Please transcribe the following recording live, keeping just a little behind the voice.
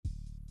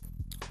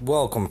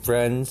Welcome,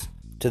 friends,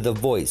 to the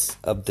voice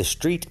of the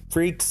street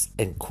freaks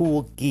and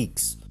cool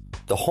geeks,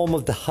 the home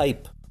of the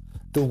hype,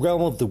 the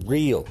realm of the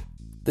real.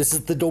 This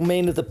is the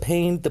domain of the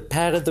pain, the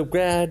pad of the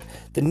rad,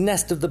 the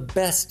nest of the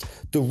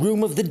best, the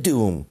room of the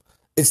doom.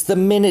 It's the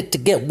minute to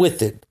get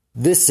with it.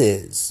 This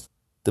is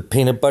the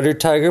Peanut Butter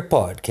Tiger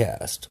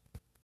Podcast.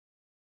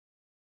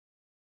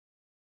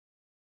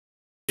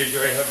 Did you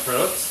already have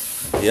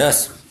products?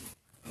 Yes.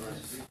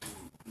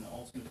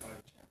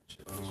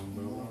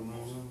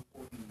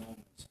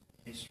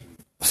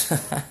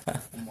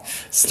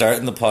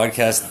 Starting the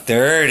podcast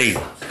dirty.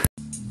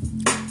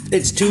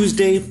 It's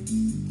Tuesday,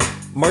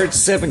 March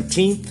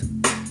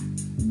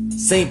 17th,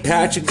 St.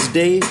 Patrick's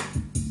Day,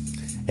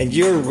 and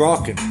you're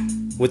rocking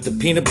with the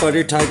Peanut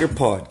Butter Tiger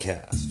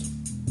Podcast.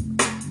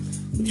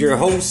 With your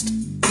host,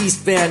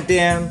 East Van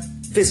Dan,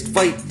 Fist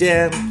Fight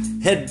Dan,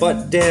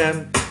 Headbutt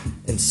Dan,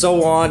 and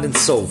so on and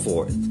so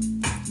forth.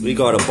 We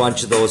got a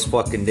bunch of those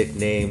fucking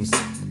nicknames.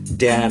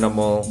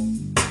 Danimal,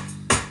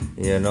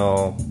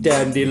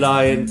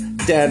 Dandelion,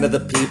 Dan of the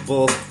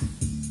People.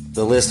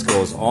 The list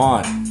goes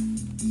on.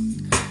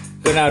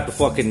 Gonna have to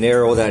fucking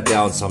narrow that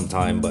down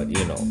sometime, but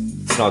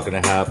it's not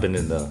gonna happen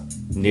in the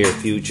near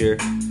future.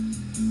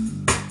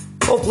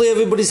 Hopefully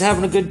everybody's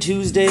having a good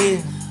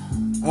Tuesday.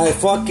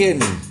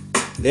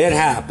 It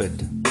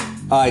happened.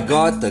 I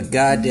got the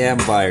goddamn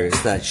virus.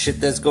 That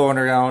shit that's going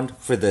around.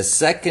 For the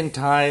second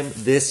time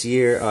this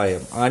year, I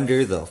am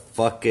under the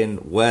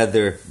fucking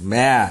weather.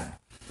 Man.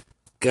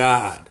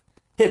 God.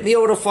 Hit me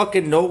out of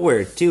fucking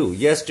nowhere, too.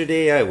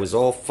 Yesterday, I was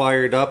all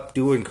fired up,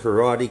 doing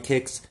karate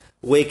kicks,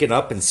 waking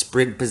up in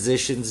sprint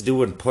positions,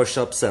 doing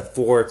push-ups at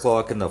 4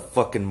 o'clock in the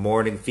fucking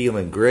morning,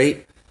 feeling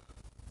great.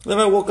 Then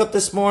I woke up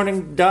this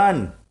morning,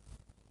 done.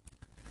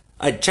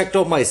 I checked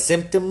out my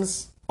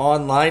symptoms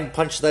online,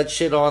 punched that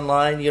shit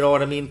online, you know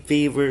what I mean?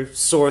 Fever,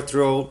 sore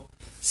throat,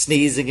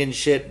 sneezing and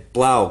shit.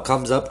 Blow,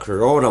 comes up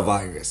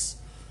coronavirus.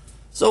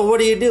 So what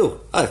do?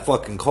 I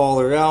fucking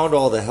call around.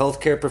 All the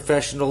healthcare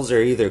professionals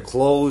are either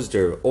closed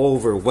or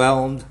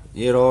overwhelmed.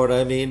 You know what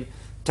I mean?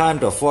 Time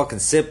to fucking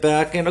sit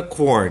back in a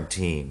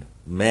quarantine.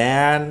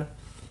 Man.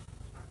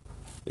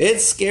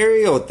 It's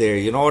scary out there,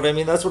 you know what I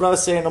mean? That's what I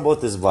was saying about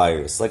this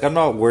virus. Like, I'm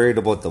not worried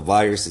about the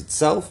virus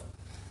itself.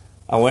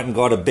 I went and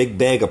got a big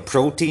bag of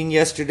protein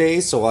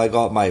yesterday, so I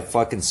got my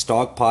fucking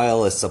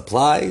stockpile of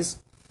supplies.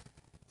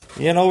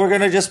 We're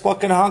gonna just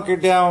fucking hunker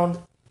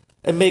down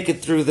and make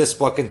it through this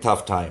fucking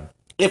tough time.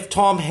 If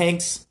Tom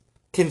Hanks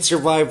can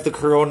survive the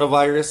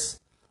coronavirus,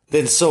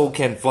 then so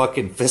can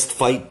fucking Fist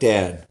Fight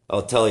Dad.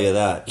 I'll tell you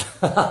that.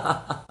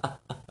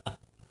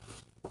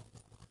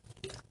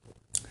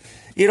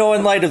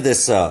 In light of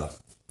this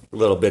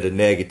little bit of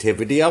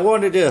negativity, I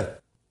wanted to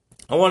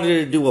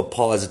do a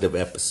positive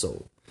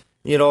episode.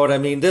 You know what I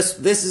mean? This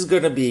is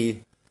going to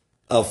be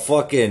a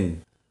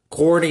fucking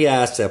corny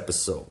ass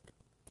episode.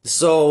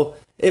 So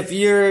if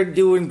you're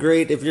doing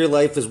great, if your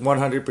life is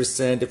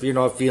 100%, if you're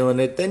not feeling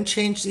it, then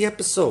change the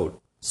episode.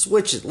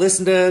 Switch it.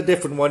 Listen to a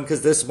different one,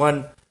 because this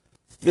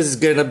is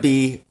going to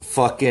be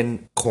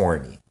fucking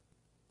corny.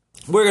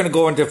 We're going to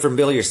go into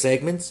familiar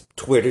segments,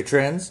 Twitter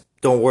trends.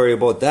 Don't worry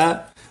about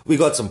that. We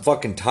got some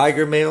fucking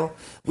Tiger Mail.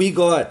 We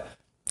got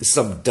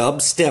some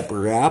dubstep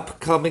rap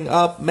coming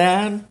up,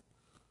 man.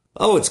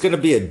 Oh, it's going to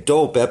be a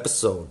dope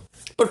episode.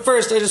 But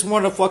first, I just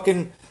want to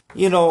fucking,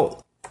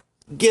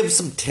 give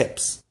some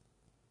tips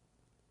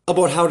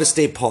about how to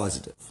stay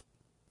positive.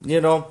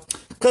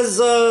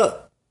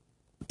 Because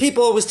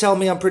people always tell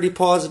me I'm pretty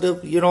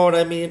positive. You know what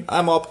I mean?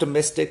 I'm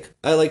optimistic.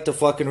 I like to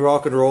fucking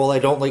rock and roll. I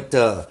don't like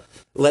to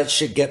let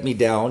shit get me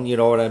down. You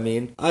know what I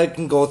mean? I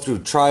can go through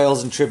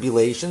trials and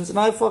tribulations, and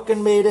I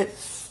fucking made it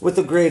with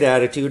a great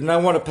attitude, and I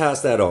want to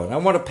pass that on. I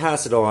want to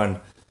pass it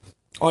on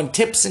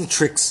tips and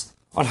tricks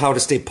on how to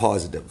stay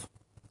positive.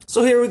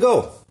 So here we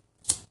go.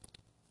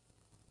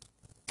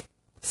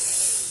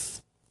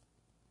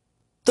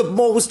 The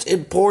most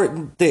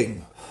important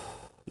thing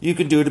you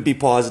can do to be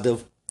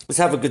positive is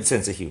have a good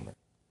sense of humor.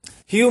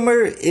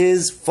 Humor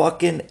is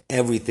fucking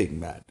everything,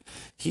 man.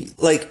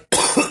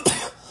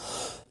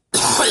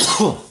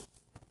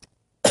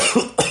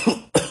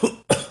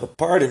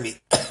 Pardon me.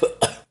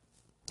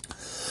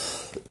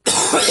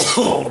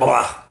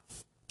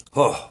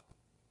 Oh,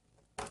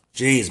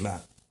 jeez, man.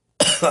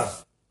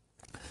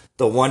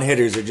 The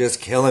one-hitters are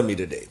just killing me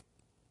today.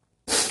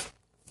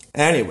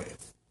 Anyway,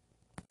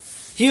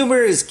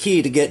 humor is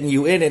key to getting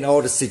you in and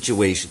out of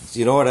situations.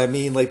 You know what I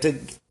mean?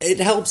 It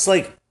helps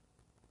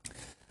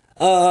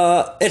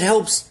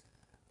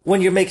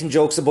when you're making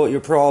jokes about your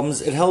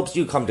problems. It helps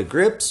you come to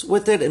grips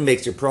with it. It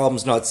makes your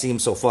problems not seem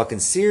so fucking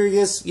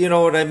serious. You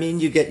know what I mean?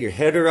 You get your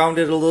head around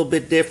it a little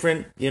bit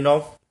different,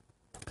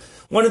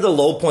 One of the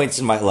low points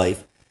in my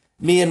life,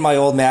 me and my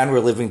old man were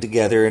living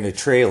together in a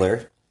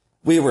trailer.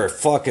 We were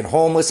fucking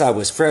homeless. I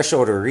was fresh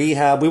out of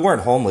rehab. We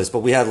weren't homeless, but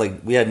we had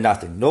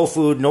nothing. No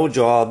food, no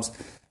jobs,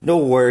 no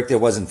work. There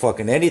wasn't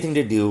fucking anything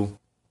to do.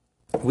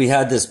 We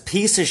had this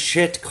piece of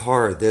shit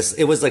car.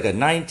 It was like a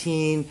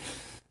 92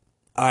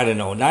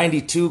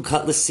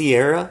 Cutlass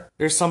Sierra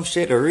or some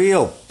shit. A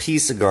real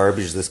piece of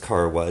garbage this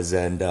car was.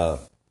 And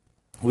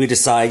We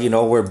decide,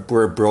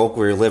 we're broke.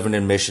 We were living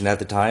in Mission at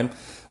the time.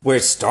 We're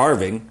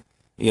starving.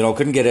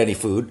 Couldn't get any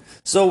food.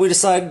 So we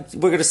decide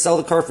we're going to sell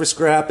the car for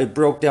scrap. It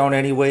broke down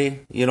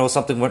anyway.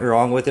 Something went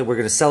wrong with it. We're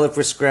going to sell it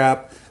for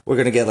scrap. We're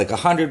going to get like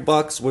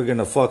 $100. We're going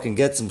to fucking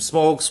get some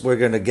smokes. We're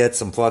going to get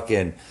some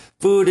fucking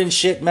food and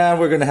shit, man.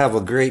 We're going to have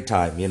a great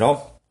time,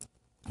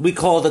 We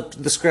call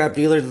the scrap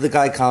dealer. The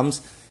guy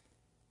comes.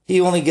 He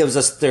only gives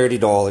us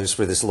 $30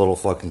 for this little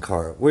fucking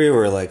car. We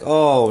were like,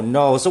 oh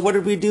no. So what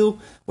did we do?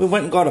 We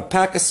went and got a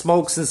pack of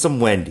smokes and some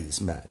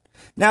Wendy's, man.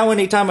 Now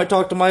anytime I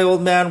talk to my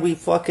old man, we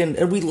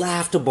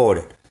laughed about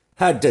it.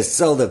 Had to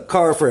sell the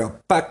car for a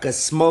pack of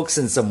smokes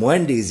and some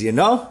Wendy's,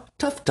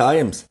 Tough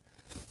times.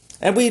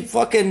 And we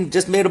fucking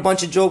just made a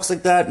bunch of jokes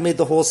like that and made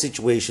the whole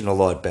situation a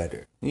lot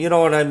better. You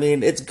know what I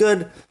mean? It's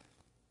good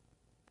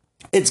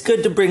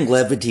to bring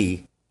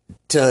levity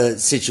to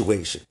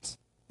situations.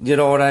 You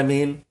know what I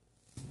mean?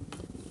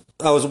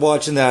 I was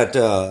watching that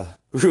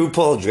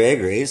RuPaul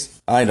Drag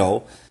Race. I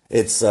know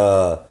it's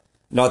not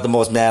the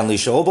most manly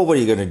show, but what are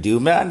you gonna do,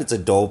 man? It's a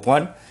dope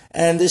one.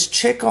 And this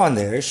chick on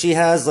there,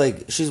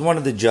 she's one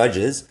of the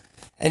judges,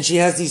 and she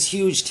has these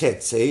huge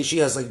tits, eh? She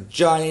has like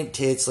giant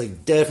tits,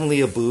 like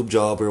definitely a boob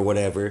job or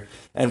whatever.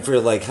 And for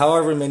like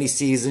however many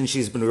seasons,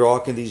 she's been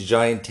rocking these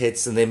giant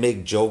tits, and they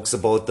make jokes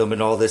about them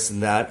and all this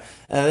and that.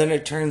 And then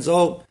it turns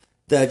out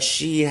that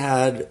she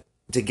had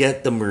to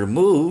get them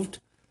removed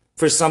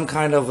for some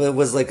kind of, it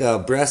was like a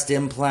breast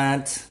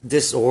implant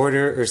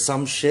disorder or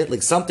some shit.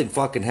 Like something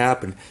fucking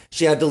happened.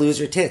 She had to lose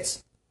her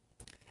tits.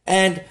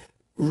 And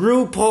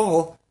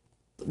RuPaul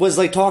was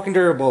like talking to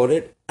her about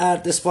it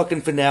at this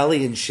fucking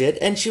finale and shit.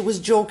 And she was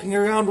joking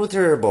around with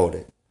her about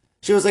it.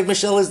 She was like,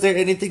 Michelle, is there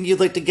anything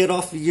you'd like to get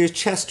off of your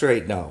chest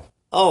right now?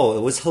 Oh,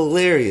 it was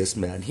hilarious,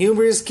 man.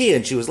 Humor is key.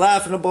 And she was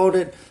laughing about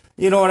it.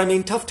 You know what I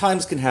mean? Tough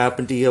times can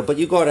happen to you, but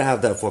you gotta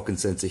have that fucking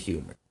sense of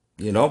humor.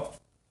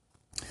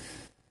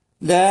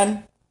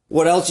 Then,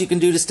 what else you can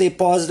do to stay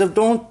positive?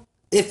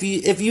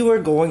 If you are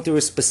going through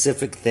a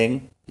specific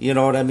thing, you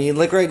know what I mean?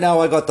 Like right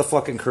now, I got the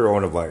fucking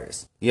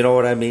coronavirus. You know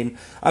what I mean?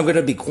 I'm going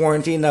to be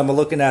quarantined. I'm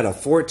looking at a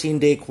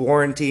 14-day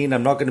quarantine.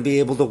 I'm not going to be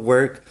able to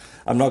work.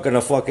 I got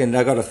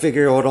to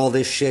figure out all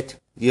this shit.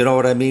 You know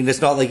what I mean?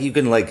 It's not like you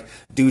can like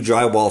do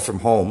drywall from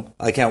home.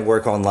 I can't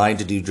work online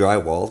to do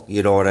drywall.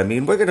 You know what I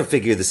mean? We're going to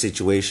figure the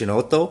situation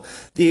out though.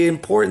 The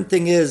important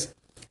thing is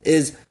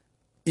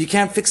you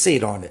can't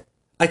fixate on it.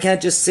 I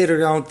can't just sit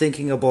around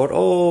thinking about,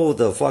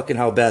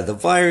 how bad the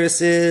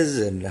virus is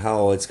and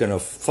how it's going to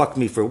fuck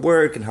me for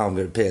work and how I'm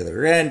going to pay the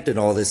rent and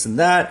all this and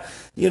that.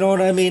 You know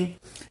what I mean?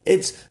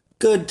 It's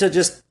good to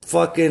just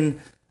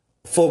fucking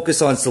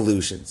focus on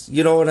solutions.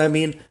 You know what I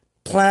mean?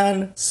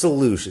 Plan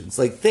solutions.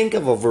 Like think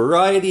of a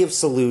variety of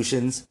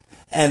solutions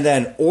and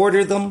then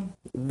order them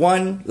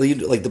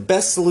like the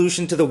best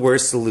solution to the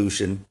worst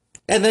solution.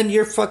 And then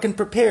you're fucking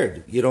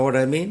prepared. You know what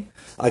I mean?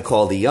 I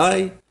called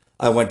EI.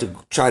 I went to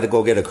try to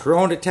go get a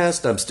corona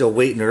test. I'm still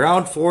waiting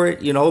around for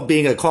it.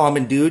 Being a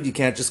common dude, you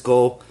can't just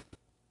go.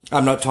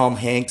 I'm not Tom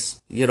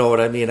Hanks. You know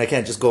what I mean? I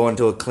can't just go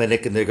into a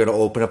clinic and they're going to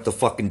open up the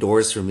fucking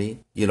doors for me.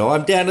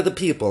 I'm Dan of the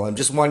people. I'm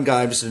just one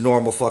guy. I'm just a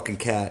normal fucking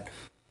cat.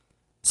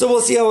 So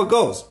we'll see how it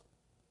goes.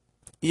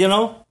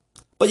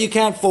 But you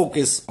can't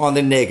focus on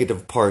the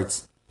negative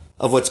parts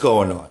of what's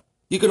going on.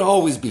 You can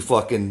always be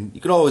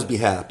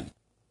happy.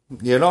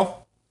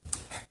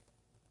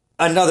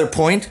 Another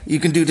point you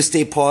can do to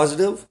stay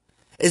positive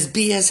is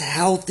be as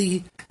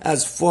healthy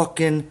as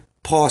fucking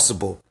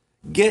possible.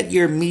 Get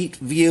your meat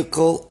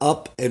vehicle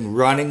up and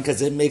running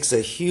because it makes a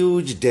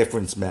huge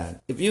difference,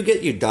 man. If you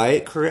get your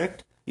diet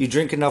correct, you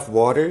drink enough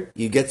water,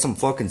 you get some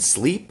fucking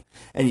sleep,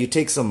 and you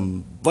take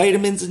some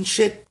vitamins and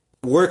shit,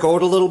 work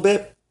out a little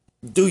bit,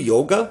 do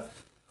yoga,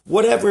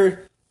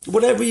 whatever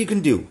you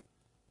can do,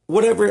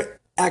 whatever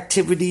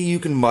activity you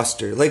can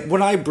muster. Like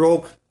when I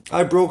broke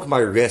my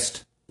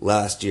wrist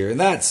last year, and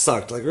that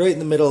sucked. Like right in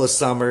the middle of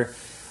summer,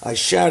 I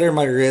shattered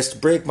my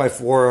wrist, break my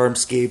forearm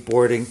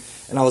skateboarding,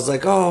 and I was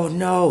like, oh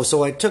no.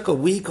 So I took a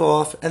week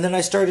off, and then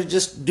I started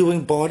just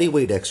doing body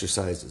weight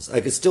exercises.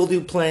 I could still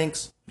do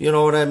planks, you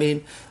know what I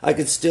mean? I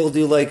could still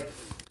do like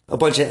a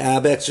bunch of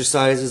ab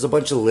exercises, a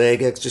bunch of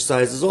leg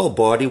exercises, all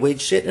body weight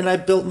shit, and I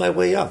built my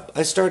way up.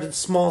 I started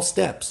small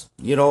steps,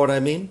 you know what I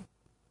mean?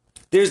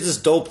 There's this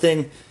dope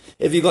thing.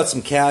 If you got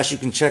some cash, you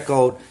can check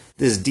out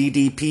this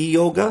DDP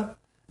yoga.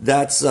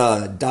 That's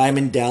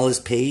Diamond Dallas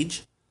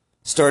Page.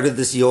 Started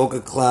this yoga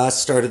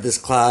class,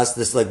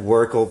 this like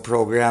workout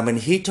program, and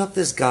he took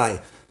this guy.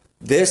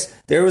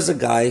 There was a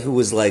guy who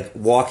was like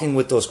walking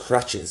with those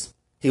crutches.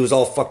 He was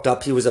all fucked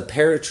up. He was a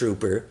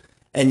paratrooper,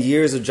 and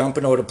years of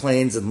jumping out of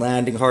planes and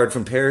landing hard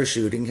from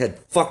parachuting had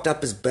fucked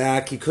up his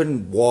back. He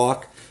couldn't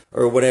walk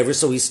or whatever,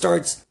 so he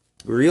starts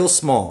real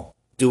small,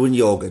 doing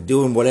yoga,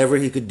 doing whatever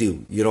he could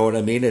do. You know what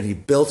I mean? And he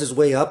built his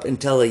way up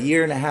until a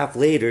year and a half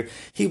later,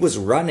 he was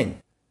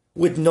running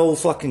with no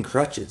fucking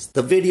crutches.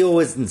 The video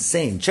is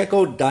insane. Check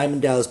out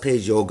Diamond Dallas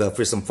Page Yoga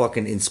for some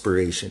fucking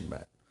inspiration,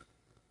 man.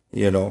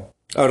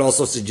 I would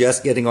also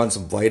suggest getting on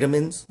some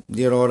vitamins.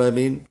 You know what I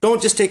mean?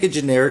 Don't just take a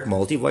generic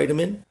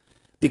multivitamin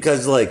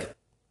because, like,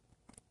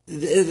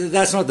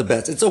 that's not the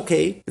best. It's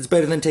okay. It's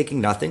better than taking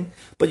nothing.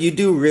 But you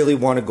do really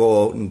want to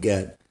go out and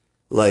get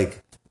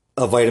like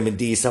a vitamin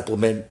D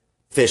supplement,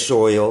 fish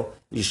oil.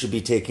 You should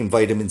be taking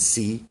vitamin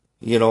C.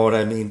 You know what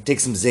I mean? Take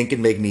some zinc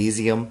and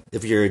magnesium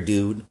if you're a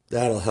dude.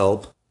 That'll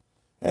help.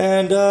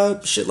 And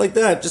shit like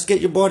that. Just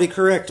get your body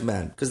correct,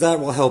 man. Because that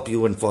will help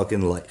you in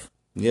fucking life.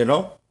 You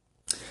know?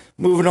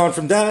 Moving on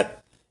from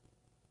that.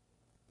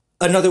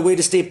 Another way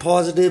to stay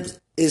positive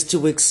is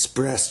to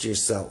express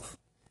yourself.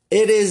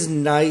 It is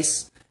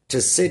nice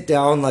to sit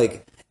down,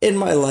 like, in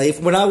my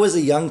life, when I was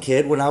a young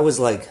kid, when I was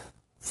like,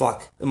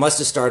 it must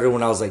have started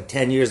when I was like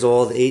 10 years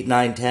old, 8,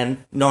 9,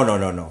 10.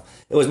 No.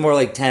 It was more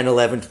like 10,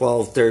 11,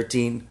 12,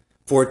 13,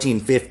 14,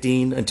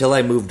 15, until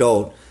I moved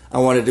out. I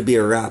wanted to be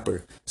a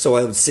rapper. So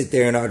I would sit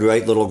there and I'd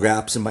write little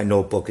raps in my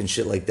notebook and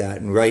shit like that,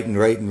 and write.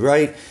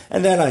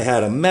 And then I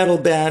had a metal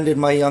band in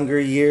my younger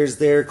years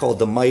there called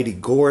the Mighty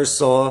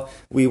Gorsaw.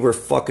 We were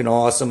fucking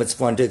awesome. It's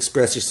fun to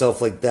express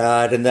yourself like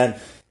that. And then,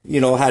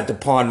 had to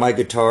pawn my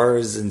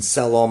guitars and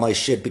sell all my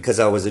shit because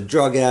I was a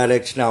drug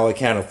addict. Now I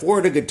can't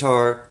afford a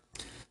guitar.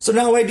 So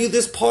now I do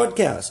this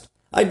podcast.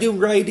 I do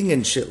writing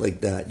and shit like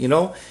that,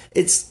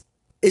 It's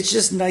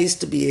just nice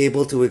to be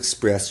able to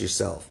express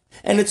yourself.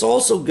 And it's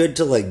also good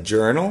to like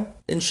journal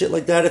and shit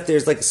like that if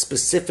there's like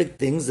specific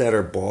things that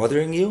are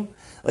bothering you.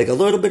 Like a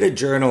little bit of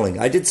journaling.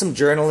 I did some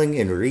journaling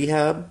in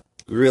rehab.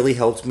 Really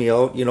helped me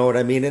out, you know what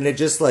I mean? And it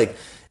just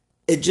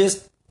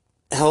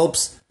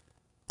helps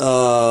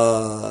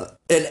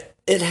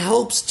it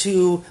helps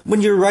to,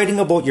 when you're writing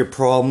about your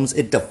problems,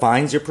 it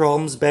defines your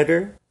problems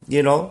better,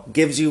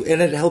 gives you,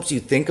 and it helps you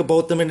think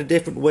about them in a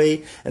different way,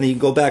 and then you can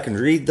go back and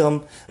read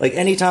them. Like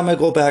anytime I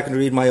go back and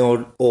read my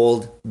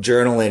old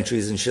journal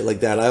entries and shit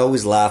like that, I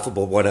always laugh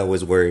about what I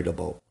was worried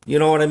about. You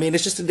know what I mean?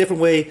 It's just a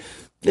different way.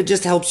 It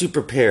just helps you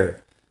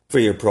prepare for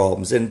your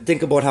problems and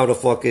think about how to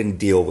fucking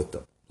deal with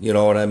them. You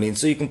know what I mean?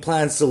 So you can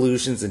plan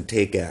solutions and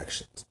take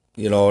actions.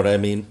 You know what I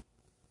mean?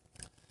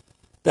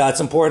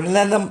 That's important.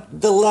 And then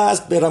the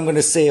last bit I'm going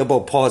to say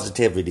about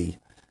positivity.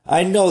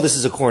 I know this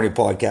is a corny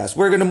podcast.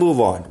 We're going to move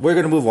on. We're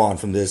going to move on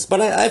from this.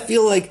 But I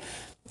feel like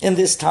in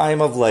this time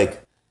of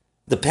like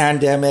the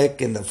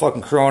pandemic and the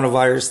fucking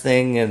coronavirus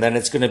thing, and then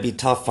it's going to be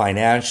tough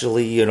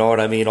financially. You know what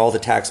I mean? All the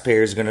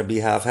taxpayers are going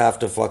to have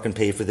to fucking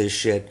pay for this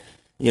shit.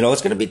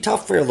 It's going to be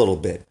tough for a little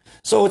bit.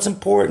 So it's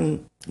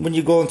important when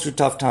you're going through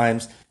tough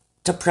times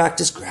to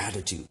practice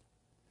gratitude.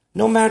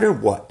 No matter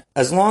what.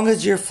 As long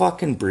as you're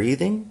fucking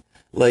breathing,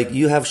 like,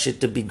 you have shit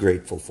to be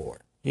grateful for.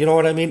 You know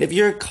what I mean? If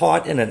you're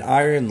caught in an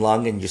iron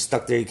lung and you're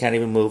stuck there, you can't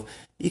even move,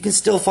 you can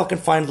still fucking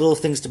find little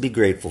things to be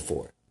grateful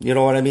for. You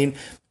know what I mean?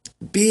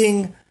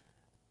 Being,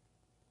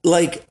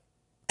 like,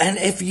 and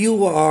if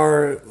you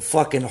are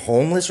fucking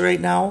homeless right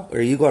now,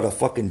 or you got a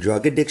fucking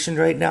drug addiction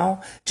right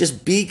now,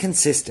 just be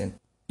consistent.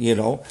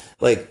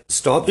 Like,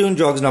 stop doing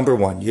drugs, number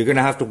one. You're going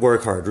to have to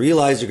work hard.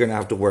 Realize you're going to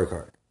have to work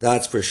hard.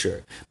 That's for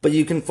sure. But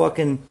you can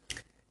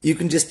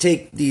just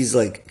take these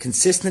like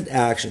consistent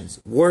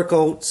actions, work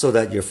out so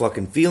that you're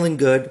fucking feeling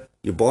good,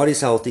 your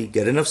body's healthy,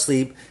 get enough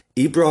sleep,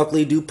 eat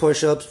broccoli, do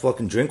push-ups,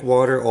 fucking drink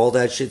water, all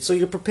that shit. So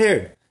you're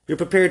prepared. You're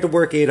prepared to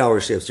work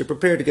 8-hour shifts. You're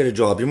prepared to get a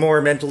job. You're more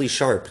mentally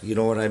sharp. You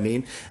know what I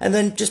mean? And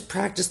then just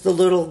practice the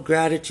little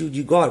gratitude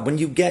you got. When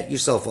you get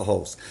yourself a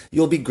house,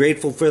 you'll be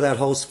grateful for that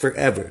house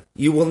forever.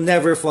 You will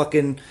never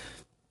fucking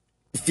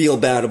feel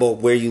bad about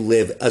where you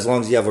live as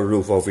long as you have a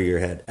roof over your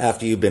head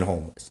after you've been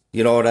homeless.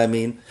 You know what I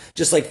mean?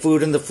 Just like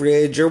food in the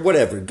fridge or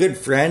whatever. Good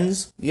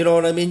friends. You know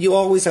what I mean? You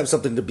always have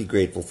something to be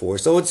grateful for.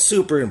 So it's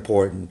super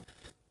important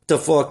to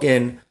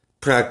fucking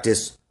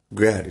practice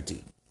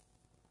gratitude.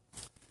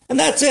 And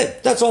that's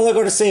it. That's all I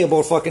got to say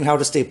about fucking how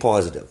to stay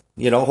positive.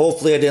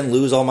 Hopefully I didn't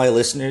lose all my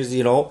listeners,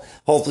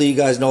 Hopefully you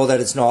guys know that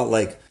it's not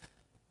like,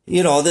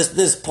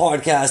 this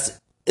podcast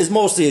is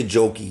mostly a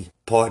jokey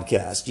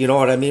podcast. You know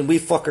what I mean? We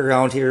fuck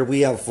around here.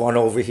 We have fun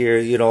over here.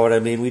 You know what I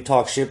mean? We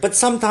talk shit. But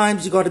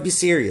sometimes you got to be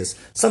serious.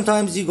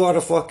 Sometimes you got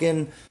to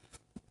fucking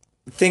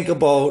think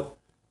about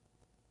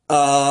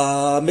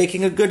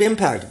making a good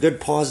impact, a good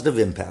positive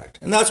impact.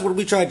 And that's what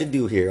we tried to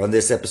do here on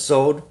this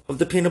episode of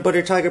the Peanut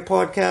Butter Tiger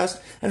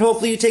podcast. And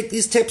hopefully you take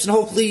these tips and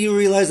hopefully you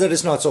realize that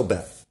it's not so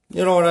bad.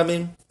 You know what I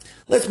mean?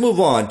 Let's move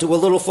on to a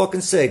little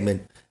fucking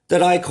segment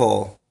that I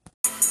call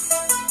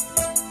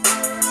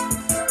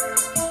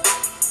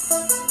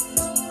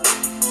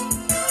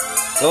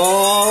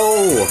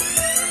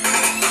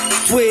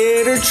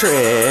Twitter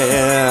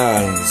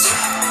trends.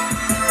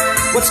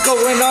 What's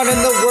going on in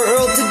the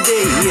world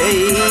today?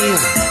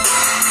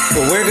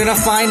 Well, we're gonna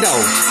find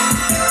out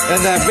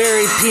in that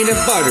very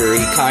peanut buttery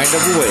kind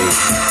of way.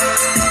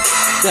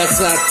 That's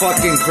that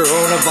fucking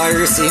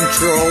coronavirus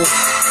intro.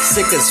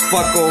 Sick as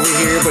fuck over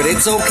here, but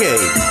it's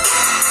okay.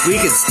 We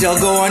can still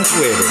go on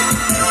Twitter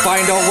and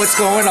find out what's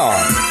going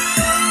on.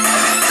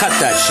 Cut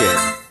that shit.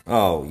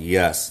 Oh,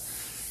 yes.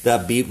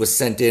 That beat was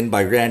sent in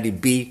by Randy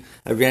B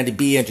at Randy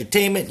B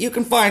Entertainment. You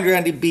can find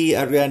Randy B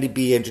at Randy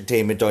B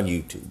Entertainment on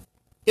YouTube.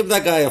 Give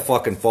that guy a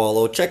fucking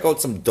follow. Check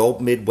out some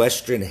dope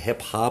Midwestern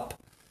hip hop.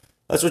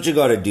 That's what you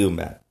gotta do,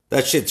 man.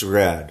 That shit's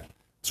rad.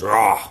 It's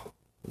raw,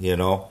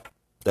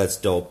 That's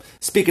dope.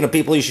 Speaking of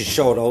people you should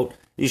shout out,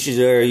 you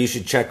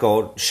should check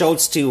out.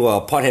 Shouts to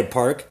Pothead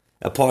Park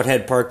at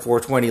Pothead Park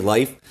 420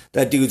 Life.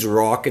 That dude's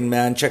rocking,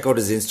 man. Check out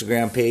his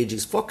Instagram page.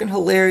 He's fucking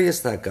hilarious,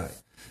 that guy.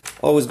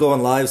 Always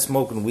going live,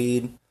 smoking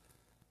weed.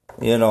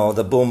 You know,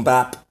 the boom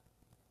bap.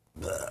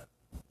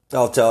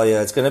 I'll tell you,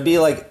 it's going to be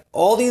like,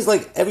 all these,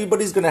 like,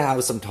 everybody's going to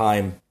have some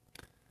time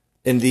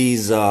in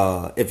these,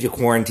 if you're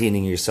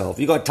quarantining yourself.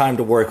 You got time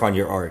to work on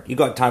your art. You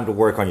got time to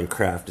work on your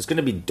craft. It's going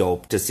to be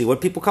dope to see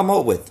what people come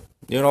out with.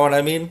 You know what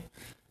I mean?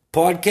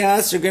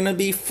 Podcasts are going to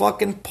be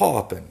fucking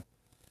popping.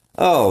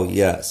 Oh,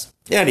 yes.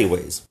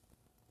 Anyways,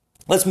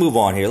 let's move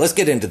on here. Let's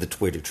get into the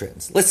Twitter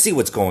trends. Let's see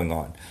what's going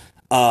on.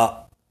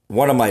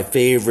 One of my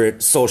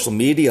favorite social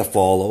media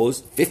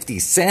follows, 50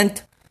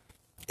 Cent,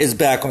 is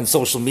back on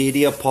social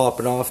media,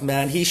 popping off,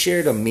 man. He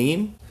shared a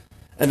meme,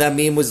 and that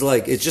meme was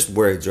like, it's just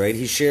words, right?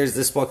 He shares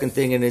this fucking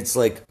thing, and it's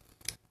like,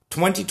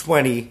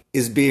 2020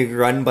 is being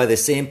run by the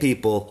same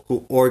people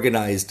who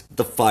organized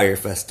the Fire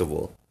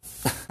Festival.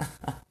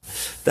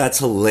 That's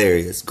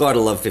hilarious. Gotta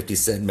love 50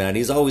 Cent, man.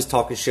 He's always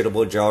talking shit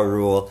about Ja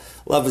Rule.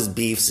 Love his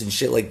beefs and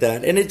shit like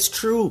that. And it's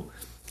true.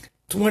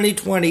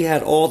 2020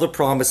 had all the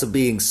promise of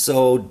being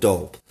so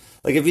dope.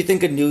 Like, if you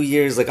think of New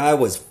Year's, like, I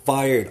was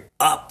fired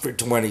up for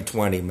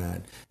 2020,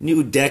 man.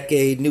 New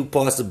decade, new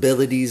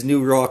possibilities,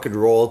 new rock and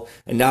roll,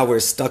 and now we're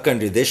stuck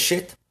under this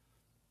shit.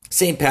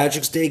 St.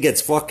 Patrick's Day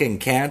gets fucking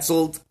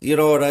canceled. You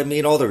know what I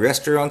mean? All the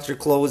restaurants are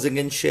closing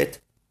and shit.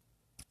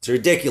 It's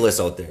ridiculous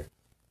out there.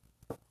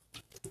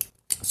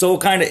 So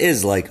it kind of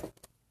is like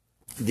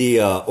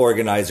the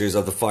organizers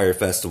of the Fire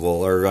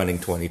Festival are running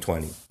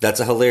 2020. That's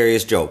a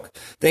hilarious joke.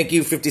 Thank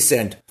you, 50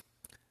 Cent,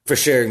 for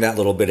sharing that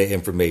little bit of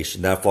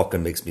information. That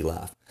fucking makes me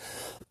laugh.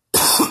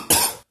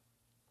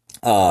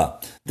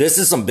 This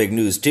is some big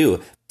news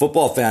too.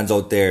 Football fans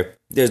out there,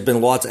 there's been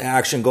lots of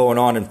action going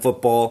on in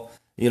football.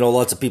 You know,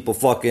 lots of people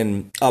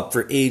fucking up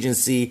for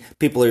agency.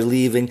 People are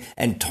leaving.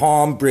 And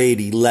Tom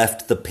Brady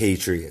left the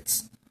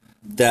Patriots.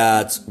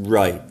 That's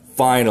right.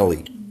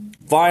 Finally,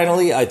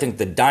 I think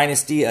the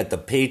dynasty at the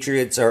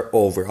Patriots are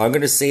over. I'm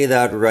going to say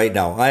that right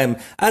now.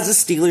 As a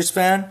Steelers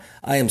fan,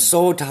 I am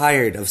so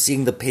tired of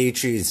seeing the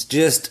Patriots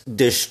just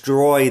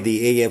destroy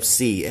the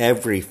AFC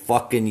every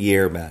fucking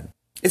year, man.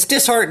 It's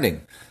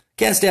disheartening.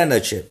 Can't stand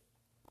that shit.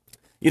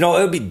 You know,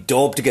 it would be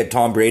dope to get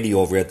Tom Brady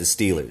over at the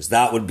Steelers.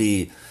 That would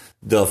be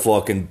the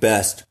fucking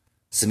best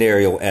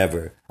scenario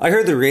ever. I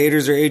heard the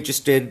Raiders are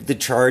interested, the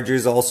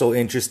Chargers also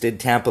interested,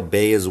 Tampa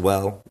Bay as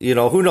well. You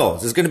know, who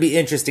knows? It's going to be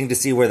interesting to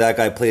see where that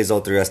guy plays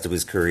out the rest of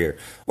his career.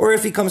 Or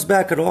if he comes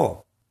back at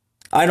all.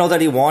 I know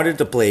that he wanted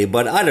to play,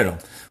 but I don't know.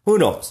 Who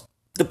knows?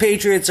 The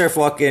Patriots are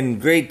fucking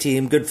great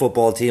team, good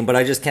football team, but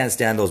I just can't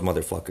stand those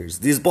motherfuckers.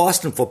 These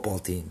Boston football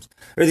teams,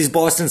 or these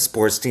Boston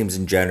sports teams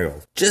in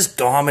general, just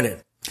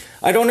dominant.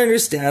 I don't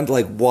understand,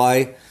 like,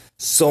 why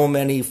so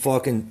many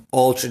fucking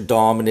ultra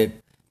dominant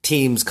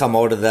teams come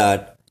out of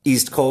that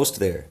East Coast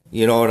there.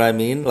 You know what I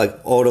mean? Like,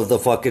 out of the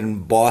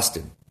fucking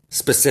Boston,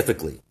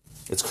 specifically.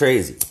 It's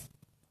crazy.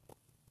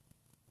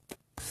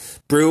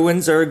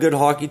 Bruins are a good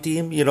hockey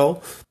team, you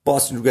know.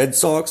 Boston Red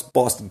Sox,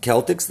 Boston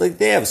Celtics, like,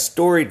 they have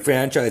storied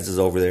franchises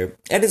over there.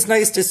 And it's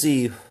nice to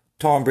see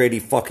Tom Brady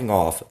fucking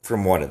off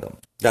from one of them.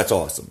 That's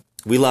awesome.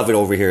 We love it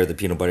over here at the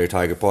Peanut Butter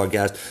Tiger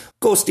podcast.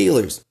 Go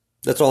Steelers.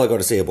 That's all I got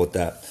to say about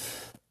that.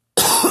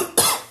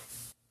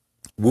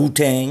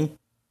 Wu-Tang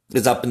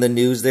is up in the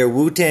news there.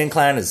 Wu-Tang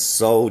Clan is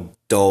so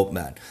dope,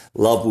 man.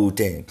 Love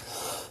Wu-Tang.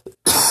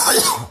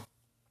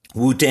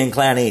 Wu-Tang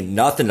Clan ain't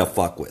nothing to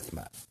fuck with,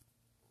 man.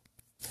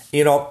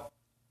 You know,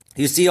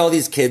 you see all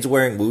these kids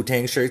wearing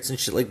Wu-Tang shirts and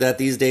shit like that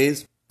these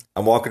days.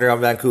 I'm walking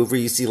around Vancouver,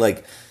 you see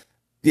like,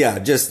 yeah,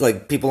 just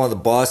like people on the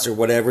bus or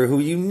whatever who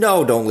you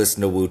know don't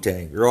listen to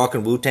Wu-Tang. You're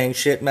rocking Wu-Tang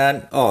shit,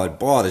 man? Oh, it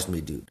bothers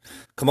me, dude.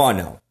 Come on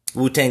now.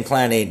 Wu-Tang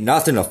Clan ain't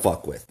nothing to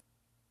fuck with.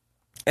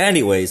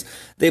 Anyways,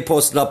 they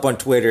posted up on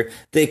Twitter.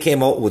 They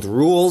came out with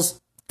rules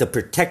to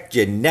protect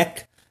your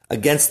neck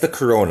against the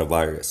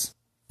coronavirus.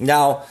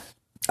 Now,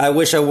 I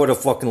wish I would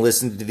have fucking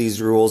listened to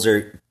these rules,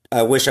 or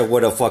I wish I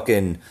would have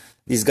fucking,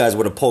 these guys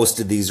would have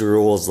posted these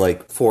rules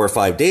like 4 or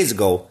 5 days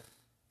ago.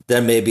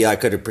 Then maybe I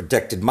could have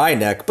protected my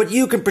neck. But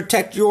you can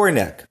protect your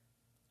neck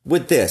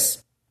with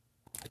this.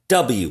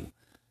 W.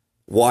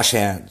 Wash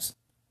hands.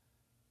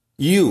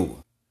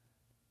 U.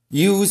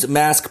 Use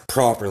mask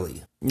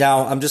properly.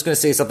 Now, I'm just going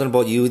to say something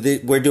about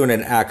you. We're doing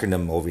an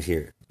acronym over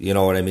here. You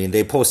know what I mean?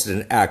 They posted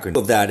an acronym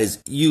of that is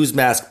use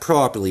mask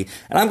properly.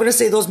 And I'm going to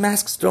say those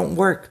masks don't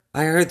work.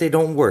 I heard they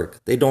don't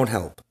work. They don't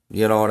help.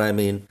 You know what I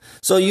mean?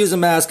 So use a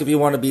mask if you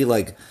want to be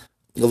like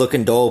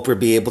looking dope or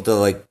be able to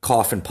like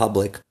cough in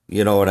public.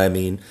 You know what I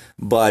mean?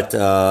 But yeah,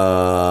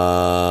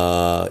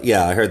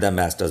 I heard that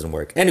mask doesn't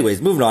work.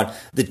 Anyways, moving on.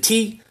 The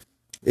T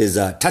is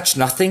touch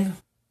nothing.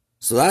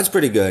 So that's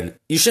pretty good.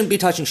 You shouldn't be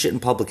touching shit in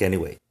public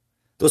anyway.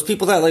 Those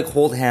people that like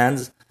hold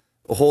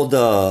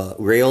the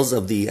rails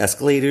of the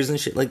escalators and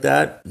shit like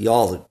that,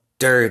 y'all are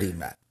dirty,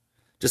 man.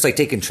 Just like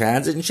taking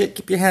transit and shit,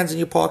 keep your hands in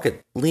your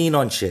pocket. Lean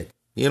on shit.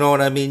 You know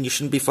what I mean? You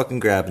shouldn't be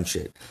fucking grabbing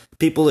shit.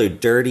 People are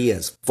dirty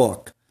as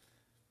fuck.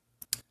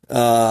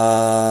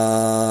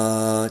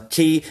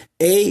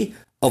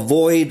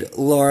 Avoid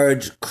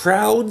large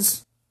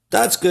crowds.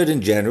 That's good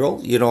in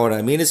general. You know what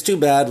I mean? It's too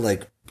bad,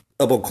 like,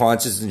 about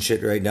concerts and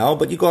shit right now,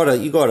 but you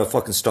gotta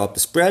fucking stop the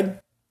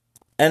spread.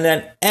 And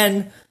then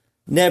N,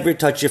 never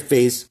touch your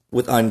face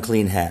with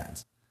unclean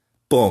hands.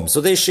 Boom.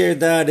 So they shared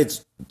that.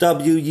 It's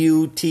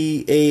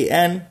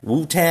WUTAN,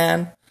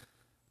 Wutan.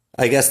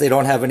 I guess they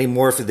don't have any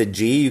more for the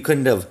G. You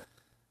couldn't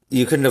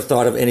have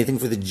thought of anything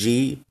for the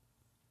G.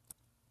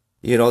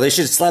 You know, they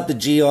should slap the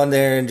G on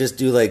there and just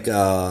do like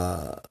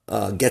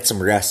get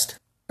some rest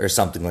or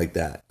something like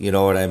that. You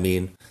know what I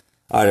mean?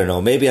 I don't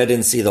know. Maybe I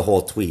didn't see the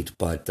whole tweet,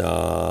 but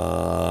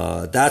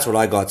that's what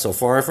I got so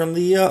far from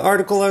the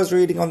article I was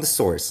reading on The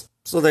Source.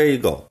 So there you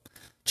go.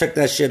 Check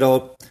that shit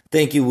out.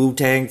 Thank you,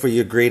 Wu-Tang, for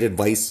your great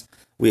advice.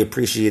 We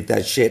appreciate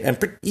that shit. And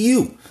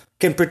you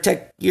can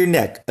protect your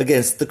neck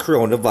against the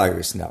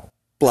coronavirus now.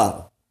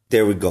 Blah.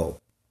 There we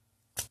go.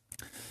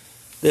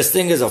 This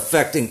thing is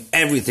affecting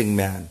everything,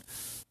 man.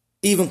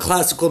 Even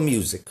classical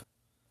music.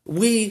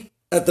 We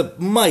at the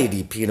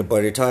mighty Peanut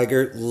Butter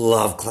Tiger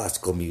love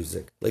classical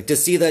music. Like, to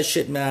see that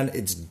shit, man,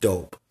 it's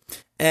dope.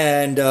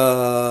 And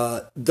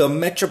the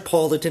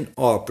Metropolitan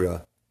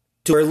Opera,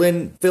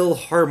 Berlin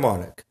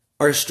Philharmonic,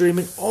 are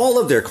streaming all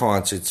of their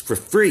concerts for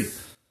free.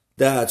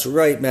 That's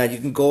right, man. You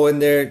can go in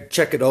there,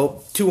 check it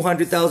out.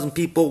 200,000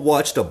 people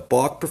watched a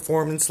Bach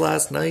performance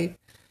last night.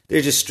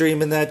 They're just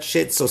streaming that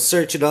shit, so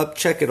search it up,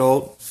 check it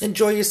out.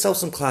 Enjoy yourself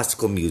some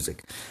classical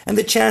music. And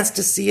the chance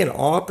to see an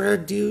opera,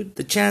 dude,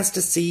 the chance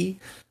to see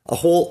a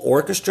whole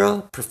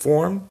orchestra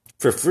perform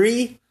for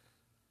free,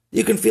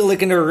 you can feel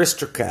like an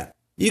aristocrat.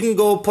 You can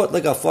go put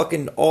like a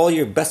fucking all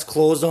your best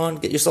clothes on,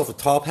 get yourself a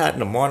top hat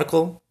and a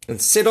monocle, and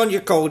sit on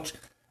your couch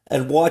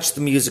and watch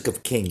the music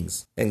of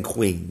kings and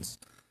queens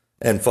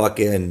and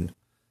fucking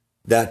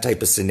that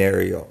type of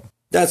scenario.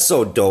 That's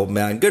so dope,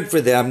 man. Good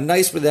for them.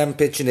 Nice for them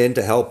pitching in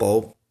to help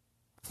out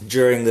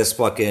during this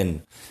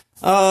fucking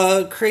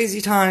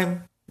crazy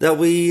time that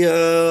we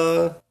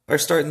are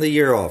starting the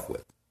year off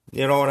with.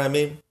 You know what I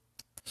mean?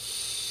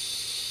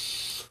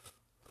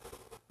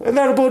 And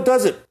that about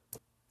does it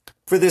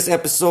for this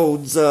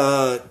episode's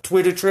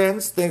Twitter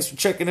trends. Thanks for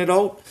checking it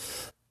out.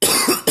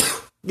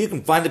 You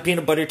can find the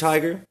Peanut Butter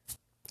Tiger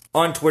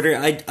on Twitter.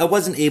 I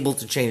wasn't able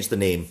to change the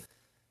name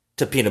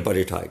to Peanut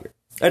Butter Tiger.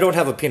 I don't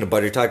have a Peanut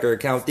Butter Tiger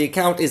account. The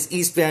account is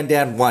East Van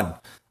Dan 1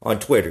 on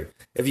Twitter.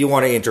 If you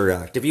want to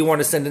interact, if you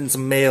want to send in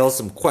some mail,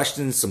 some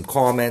questions, some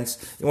comments,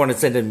 you want to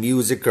send in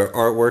music or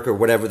artwork or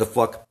whatever the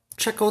fuck,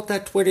 check out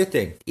that Twitter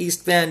thing.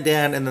 East Van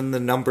Dan and then the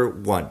number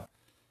 1.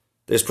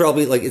 There's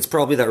probably it's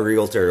probably that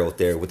realtor out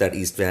there with that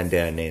East Van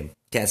Dan name.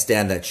 Can't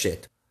stand that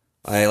shit.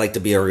 I like to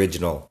be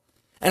original.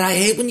 And I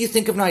hate when you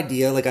think of an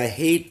idea,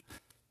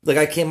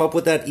 I came up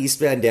with that East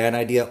Van Dan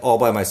idea all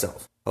by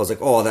myself. I was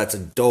like, oh, that's a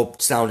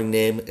dope sounding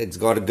name. It's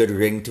got a good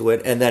ring to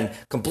it. And then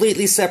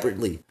completely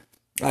separately,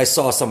 I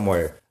saw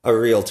somewhere a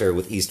realtor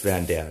with East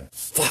Van Dan.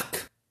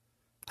 Fuck.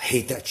 I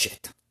hate that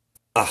shit.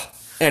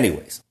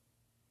 Anyways.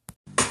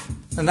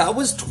 And that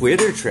was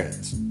Twitter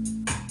trends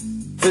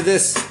for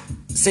this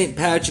St.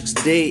 Patrick's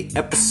Day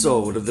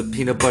episode of the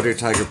Peanut Butter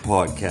Tiger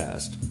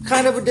podcast.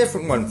 Kind of a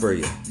different one for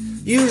you.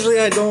 Usually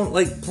I don't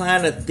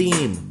plan a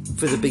theme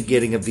for the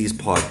beginning of these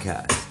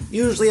podcasts.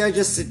 Usually I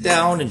just sit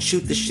down and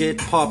shoot the shit,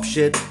 pop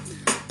shit.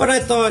 But I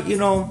thought,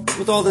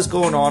 with all this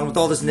going on, with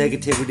all this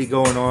negativity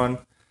going on,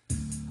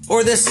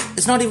 or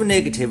it's not even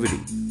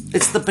negativity.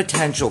 It's the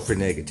potential for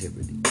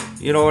negativity.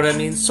 You know what I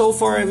mean? So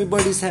far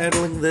everybody's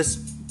handling this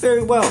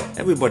very well.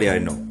 Everybody I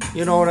know.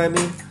 You know what I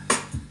mean?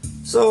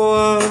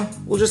 So,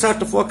 we'll just have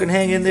to fucking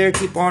hang in there,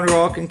 keep on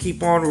rocking,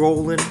 keep on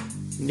rolling,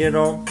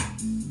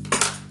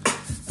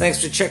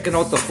 Thanks for checking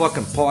out the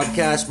fucking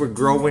podcast. We're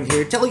growing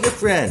here. Tell your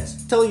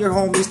friends, tell your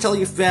homies, tell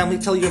your family,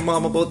 tell your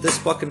mom about this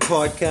fucking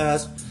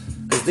podcast.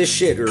 Cause this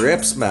shit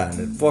rips, man.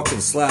 It fucking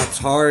slaps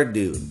hard,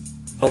 dude.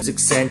 Music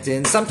sent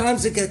in.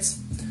 Sometimes it gets,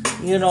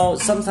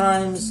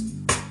 sometimes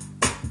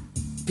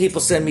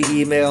people send me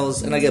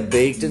emails and I get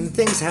baked and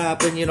things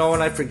happen, and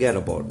I forget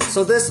about it.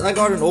 So I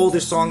got an older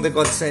song that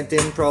got sent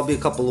in probably a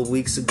couple of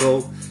weeks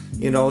ago.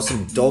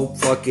 Some dope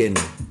fucking,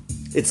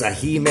 it's a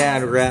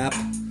He-Man rap,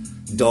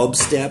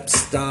 dubstep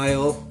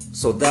style.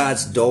 So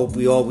that's dope.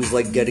 We always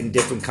like getting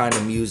different kind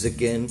of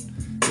music in,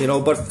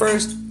 But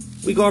first,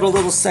 we got a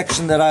little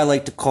section that I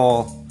like to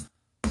call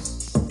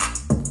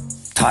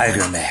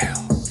Tiger Mail.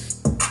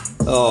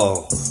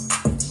 Oh,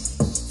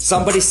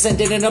 somebody sent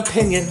in an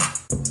opinion.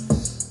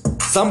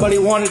 Somebody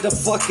wanted to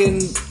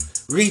fucking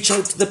reach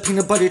out to the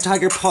Peanut Butter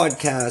Tiger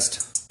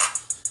podcast.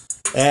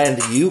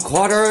 And you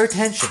caught our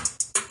attention.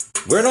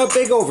 We're not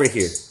big over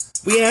here.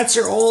 We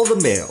answer all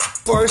the mail.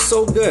 Far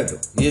so good.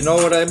 You know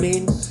what I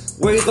mean?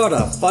 We got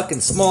a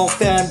fucking small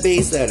fan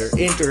base that are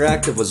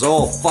interactive as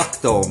all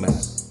fuck though, man.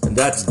 And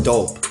that's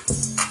dope.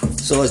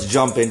 So let's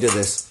jump into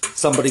this.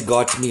 Somebody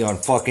got to me on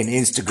fucking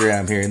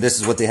Instagram here, and this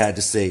is what they had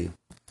to say.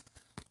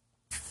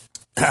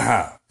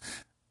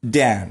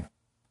 Dan,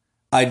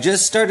 I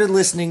just started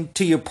listening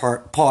to your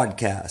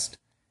podcast,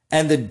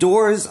 and the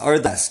Doors are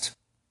the best.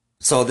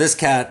 So this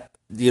cat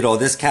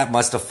this cat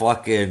must have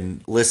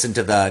fucking listened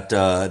to that,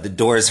 The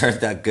Doors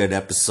Aren't That Good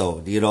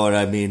episode. You know what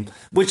I mean?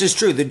 Which is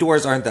true. The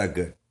Doors aren't that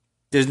good.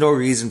 There's no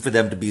reason for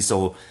them to be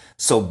so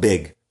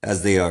big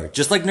as they are.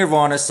 Just like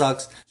Nirvana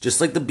sucks. Just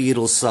like the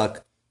Beatles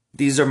suck.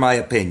 These are my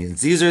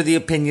opinions. These are the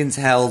opinions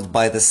held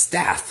by the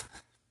staff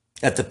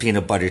at the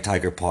Peanut Butter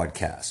Tiger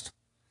podcast.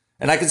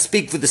 And I can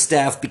speak for the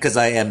staff because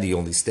I am the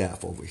only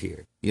staff over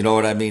here. You know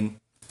what I mean?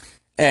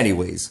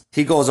 Anyways,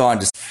 he goes on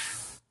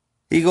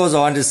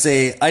to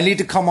say, I need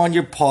to come on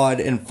your pod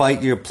and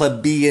fight your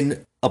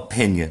plebeian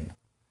opinion.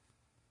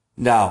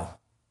 Now,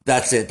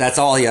 that's it. That's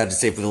all he had to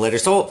say for the letter.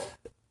 So,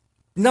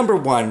 number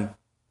one,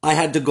 I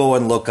had to go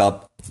and look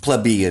up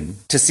plebeian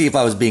to see if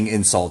I was being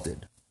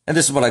insulted. And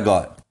this is what I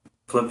got.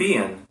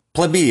 Plebeian.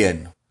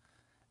 Plebeian.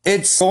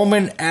 It's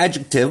Roman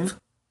adjective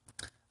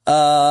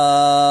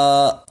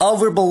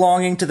of or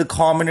belonging to the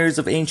commoners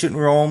of ancient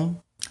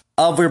Rome,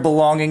 of or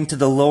belonging to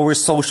the lower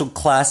social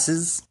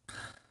classes,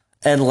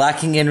 and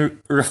lacking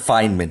in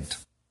refinement.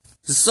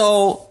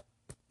 So,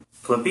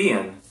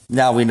 Plebeian.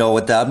 Now we know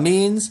what that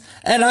means,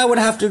 and I would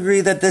have to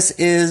agree that this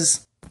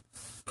is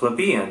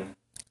plebeian.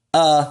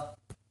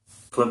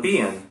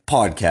 Plebeian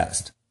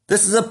podcast.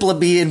 This is a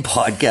plebeian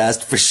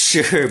podcast for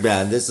sure,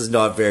 man. This is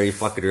not very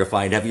fucking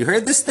refined. Have you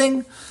heard this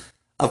thing?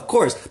 Of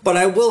course, but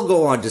I will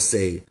go on to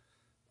say,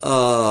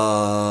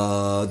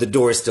 the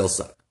Doors still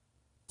suck.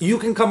 You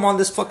can come on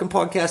this fucking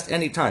podcast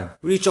anytime.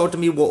 Reach out to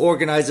me. We'll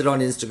organize it on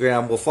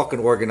Instagram. We'll fucking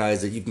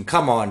organize it. You can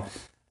come on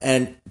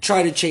and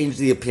try to change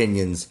the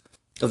opinions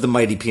of the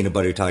mighty Peanut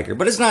Butter Tiger.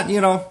 But it's not,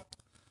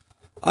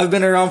 I've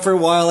been around for a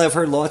while. I've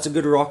heard lots of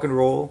good rock and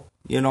roll.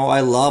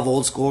 I love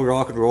old school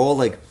rock and roll.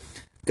 Like,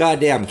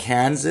 goddamn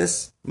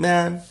Kansas,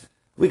 man.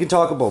 We can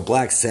talk about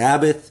Black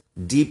Sabbath,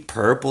 Deep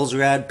Purple's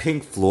rad,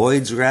 Pink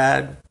Floyd's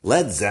rad,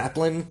 Led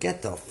Zeppelin.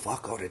 Get the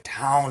fuck out of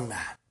town,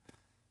 man.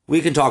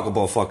 We can talk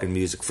about fucking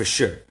music for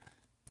sure.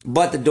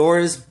 But the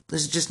Doors,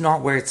 this is just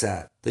not where it's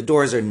at. The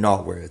Doors are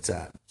not where it's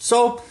at.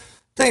 So,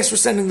 thanks for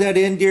sending that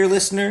in, dear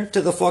listener,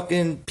 to the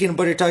fucking Peanut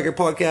Butter Tiger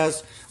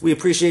podcast. We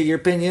appreciate your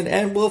opinion,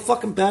 and we'll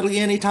fucking battle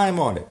you anytime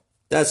on it.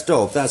 That's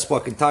dope. That's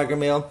fucking Tiger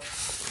Mail.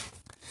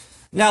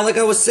 Now, like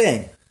I was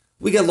saying,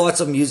 we get lots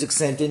of music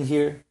sent in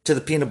here to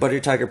the Peanut Butter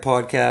Tiger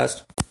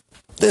podcast.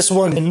 This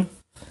one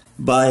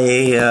by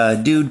a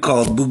dude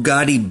called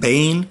Bugatti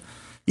Bane.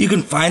 You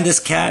can find this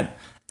cat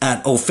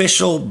at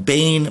Official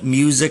Bane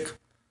Music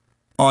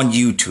on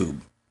YouTube.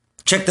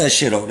 Check that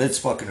shit out. It's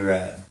fucking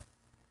rad.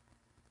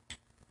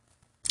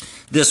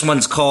 This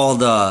one's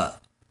called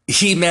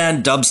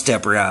He-Man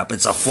Dubstep Rap.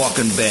 It's a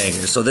fucking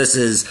banger. So this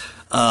is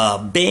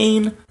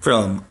Bane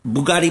from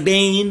Bugatti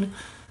Bane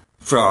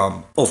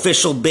from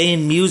Official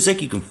Bane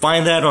Music. You can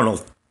find that on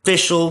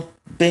Official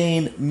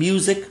Bane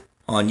Music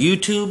on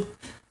YouTube.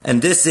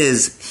 And this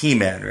is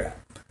He-Man Rap.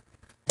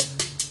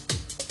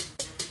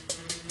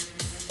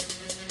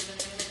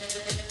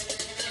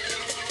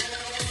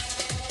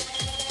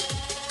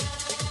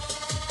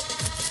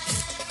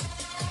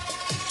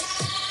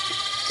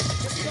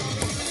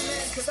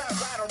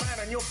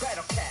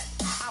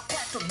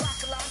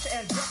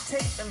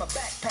 My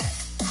backpack,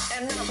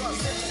 and now I got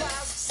zip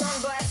ties,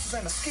 sunglasses,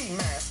 and a ski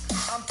mask.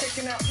 I'm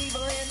taking out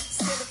evil in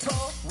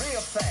Skeletor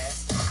real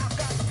fast. I've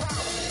got the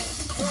power,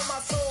 throw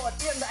my sword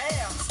in the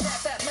air,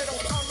 snap that metal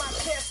on my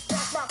chest,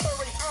 that's my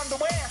furry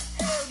underwear.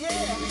 Hell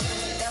yeah,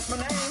 that's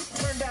my name.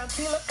 Turn down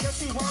Tila cause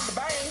she wanted to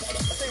bang.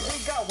 I said we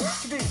got work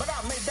to do, but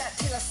I made that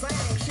Tila sing.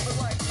 She was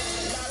like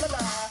la la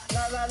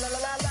la la la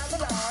la la la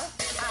la la.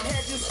 I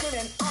had you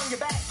screaming on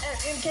your back, and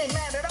in came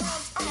Man at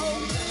Arms.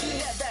 Oh, he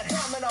had that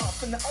helmet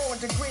off in the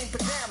orange and green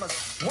pajamas,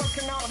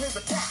 working on his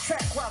attack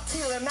track while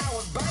Tila and I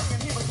was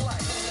banging. He was like,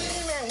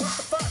 hey man, what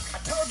the fuck? I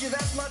told you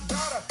that's my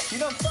daughter. You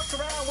done fuck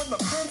around with my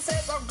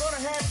princess, I'm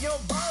gonna have your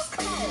balls.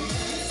 Come on,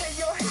 you say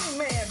you're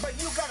He-Man, but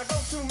you gotta go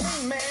through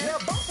me, man. Now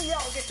both of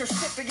y'all get your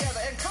shit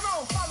together and come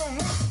on, follow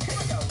me. Here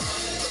we go.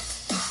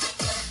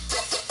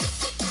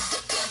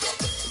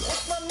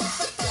 What's my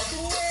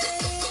motherfucking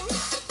name?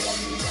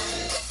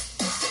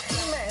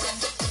 He-Man.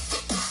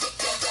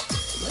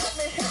 Let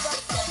me hit that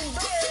fucking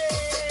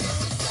brain.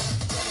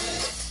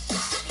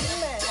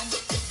 He-Man.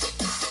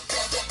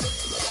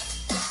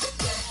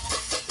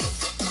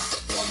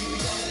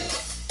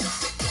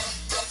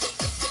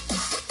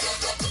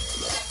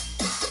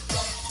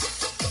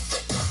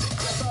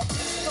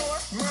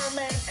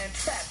 Merman and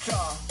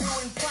Trapjaw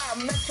doing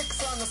plyometrics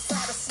on the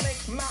side of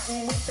Snake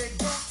Mountain with their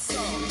boots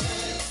on,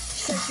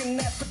 shaking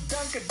that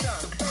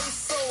padunkadunk. The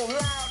bass so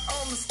loud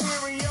on the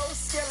stereo,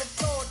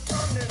 Skeletor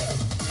turned it up.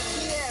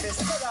 He had his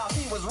foot off,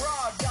 he was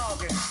raw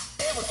dogging.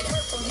 It was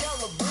purple,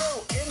 yellow,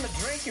 blue in the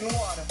drinking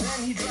water.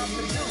 Then he dropped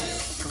the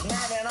deuce, cause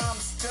Man at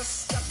Arms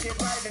just stuck it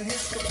right in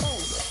his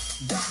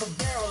caboose. Double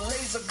barrel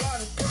laser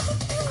gun,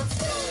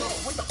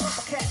 with the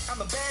purple cat.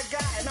 I'm a bad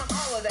guy and I'm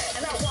all of that.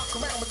 And I walk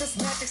around with this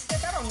magic stick.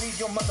 I don't need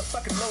your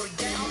motherfucking loaded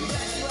gun. I'll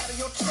blast you out of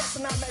your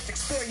chest and I'll magic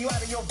spear you out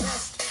of your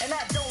vest. And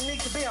I don't need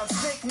to be on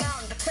Snake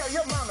Mountain to tell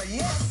your mama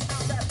yes.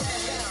 I'm that bad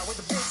guy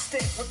with the big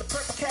stick, with the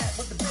purple cat,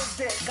 with the big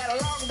dick. Got a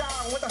long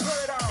dong with a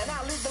hood on, and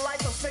I'll leave the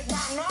lights on Snake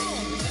Mountain on.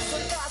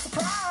 So you got a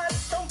surprise.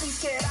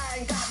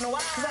 Know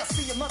why? Cause I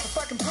see your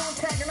motherfucking boom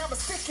tag and I'ma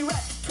stick you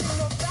right between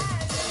your thighs.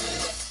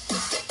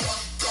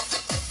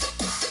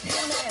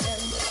 Hey man.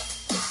 Hey man.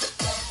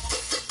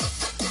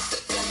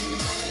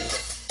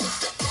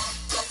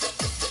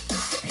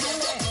 Hey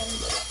man. Hey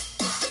man.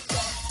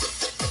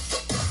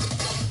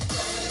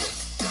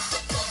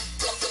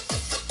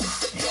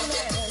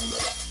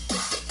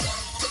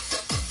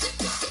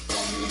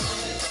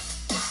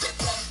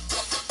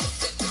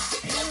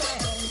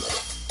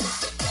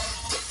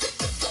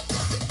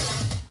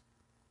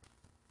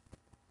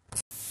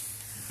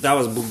 That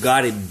was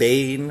Bugatti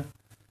Bane.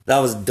 That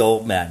was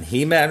dope, man.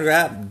 He-Man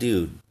rap,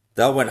 dude.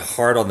 That went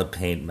hard on the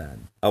paint,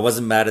 man. I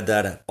wasn't mad at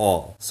that at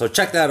all. So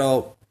check that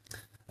out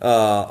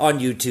on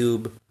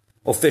YouTube.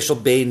 Official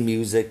Bane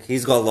music.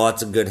 He's got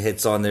lots of good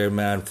hits on there,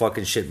 man.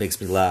 Fucking shit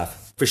makes me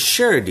laugh. For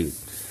sure, dude.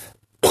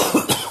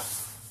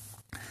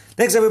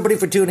 Thanks, everybody,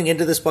 for tuning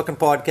into this fucking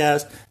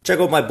podcast. Check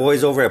out my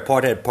boys over at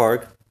Pothead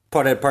Park.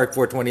 Pothead Park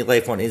 420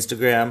 Life on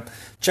Instagram.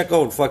 Check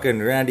out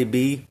fucking Randy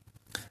B.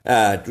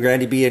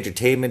 Randy B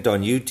Entertainment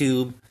on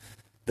YouTube.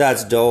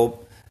 That's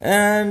dope.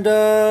 And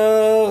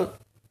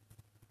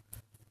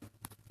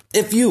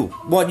if you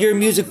want your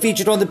music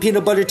featured on the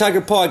Peanut Butter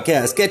Tiger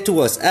podcast, get to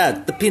us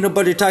at the Peanut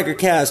Butter Tiger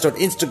Cast on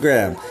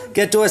Instagram.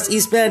 Get to us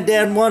Eastman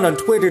Dan1 on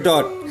Twitter.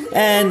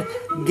 And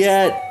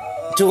get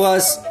to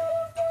us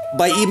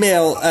by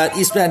email at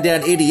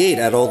eastmandan88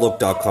 at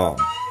outlook.com.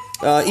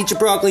 Eat your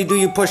broccoli, do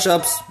your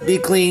push-ups, be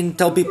clean,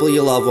 tell people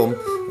you love them,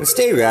 and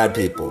stay rad,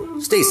 people.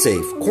 Stay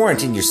safe.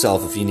 Quarantine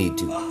yourself if you need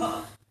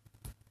to.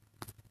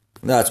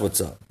 That's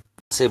what's up.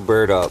 Say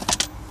bird up.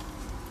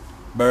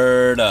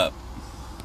 Bird up.